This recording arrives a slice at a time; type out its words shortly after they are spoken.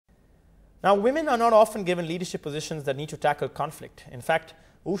Now, women are not often given leadership positions that need to tackle conflict. In fact,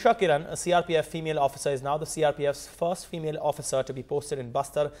 Usha Kiran, a CRPF female officer, is now the CRPF's first female officer to be posted in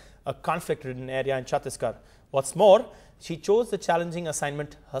Bastar, a conflict-ridden area in Chattisgarh. What's more, she chose the challenging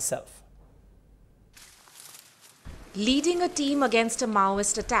assignment herself. Leading a team against a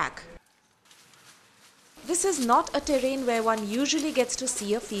Maoist attack. This is not a terrain where one usually gets to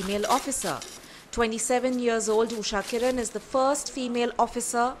see a female officer. 27 years old Usha Kiran is the first female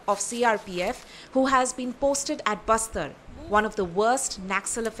officer of CRPF who has been posted at Bastar, one of the worst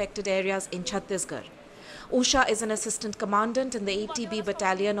Naxal-affected areas in Chattisgarh. Usha is an assistant commandant in the 80B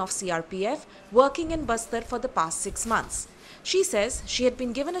battalion of CRPF, working in Bastar for the past 6 months. She says she had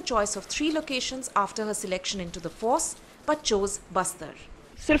been given a choice of 3 locations after her selection into the force, but chose Bastar.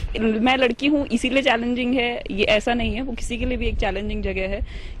 सिर्फ मैं लड़की हूँ इसीलिए challenging है, ये ऐसा नहीं है, वो किसी के लिए भी एक चैलेंजिंग जगह है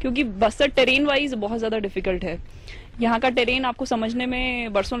क्योंकि बस्तर टेरेन वाइज बहुत ज़्यादा डिफिकल्ट है। यहाँ का टेरेन आपको समझने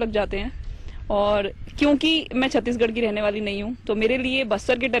में बरसों लग जाते हैं और क्योंकि मैं छत्तीसगढ़ की रहने वाली नहीं हूँ तो मेरे लिए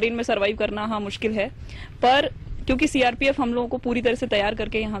बस्तर के टेरेन में सर्वाइव करना हाँ मुश्किल है, पर क्योंकि सीआरपीएफ हम लोगों को पूरी तरह से तैयार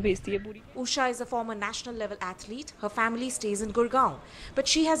करके यहाँ भेजती है पूरी। Usha is a former national level athlete. Her family stays in Gurgaon, but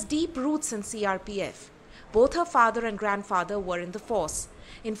she has deep roots in CRPF. Both her father and grandfather were in the force.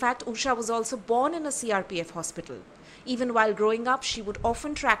 In fact, Usha was also born in a CRPF hospital. Even while growing up, she would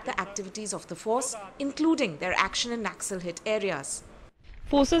often track the activities of the force, including their action in Naxal-hit areas.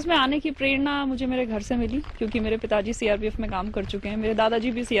 Forces में आने की प्रेरणा मुझे मेरे घर से मिली क्योंकि मेरे पिताजी सीआरपीएफ में काम कर चुके हैं, मेरे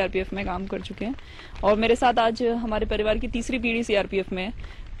दादाजी भी सीआरपीएफ में काम कर चुके हैं और मेरे साथ आज हमारे परिवार की तीसरी पीढ़ी सीआरपीएफ में है,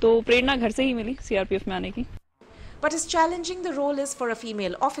 तो प्रेरणा घर से ही मिली सीआरपीएफ में आने की। But as challenging the role is for a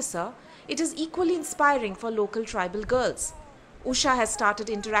female officer, it is equally inspiring for local tribal girls. Usha has started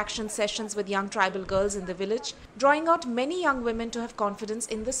interaction sessions with young tribal girls in the village, drawing out many young women to have confidence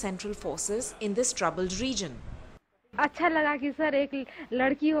in the central forces in this troubled region. अच्छा लगा कि sir एक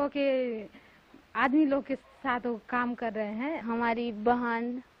लड़की हो के आदमी लोग के साथ वो काम कर रहे हैं। हमारी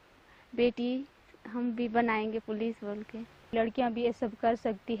बहन बेटी हम भी बनाएंगे पुलिस बोल के। लड़कियां भी ये सब कर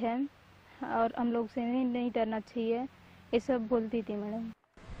सकती हैं और हम लोग से नहीं डरना चाहिए, ये सब बोलती थी madam.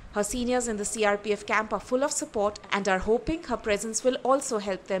 Her seniors in the CRPF camp are full of support and are hoping her presence will also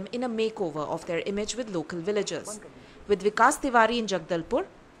help them in a makeover of their image with local villagers. With Vikas Tiwari in Jagdalpur,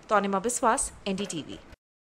 Tanima Biswas, NDTV.